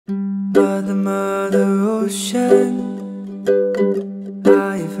Mother, Mother Ocean,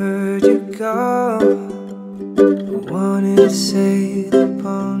 I've heard you call. I wanted to sail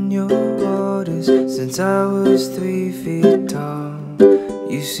upon your waters since I was 3 feet tall.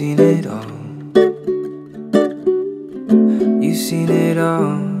 You've seen it all. You've seen it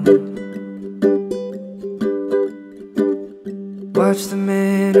all. Watch the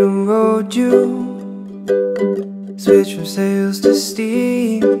men who rode you switch from sails to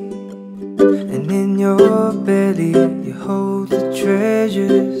steam, and in your belly you hold the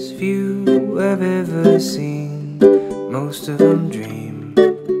treasures few have ever seen. Most of them dream.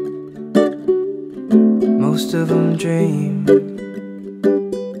 Most of them dream.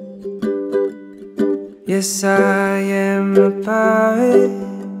 Yes, I am a pirate,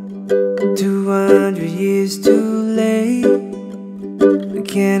 200 years too late. The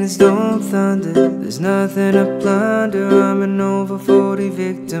cannons don't thunder, there's nothing to plunder. I'm an over 40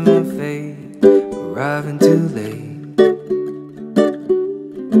 victim of fate, arriving too late,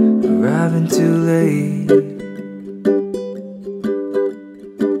 arriving too late.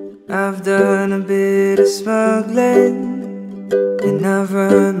 I've done a bit of smuggling, and I've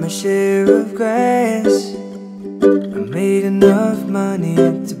run my share of grass. I made enough money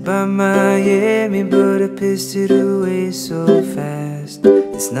to buy Miami, but I pissed it away so fast.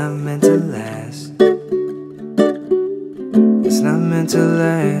 It's not meant to last. It's not meant to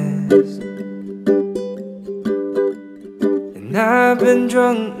last. And I've been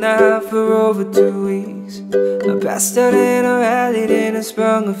drunk now for over 2 weeks. I passed out and I rallied and I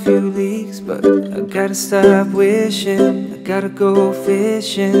sprung a few leaks. But I gotta stop wishing, I gotta go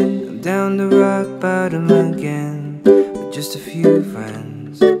fishing. I'm down to rock bottom again, with just a few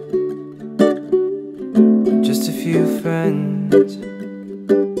friends, with just a few friends,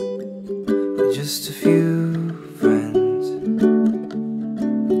 with just a few friends,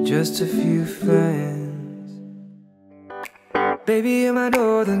 with just a few friends. Baby, you're my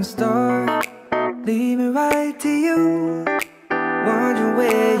northern star, lead me right to you. Wondering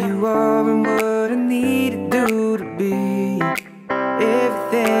where you are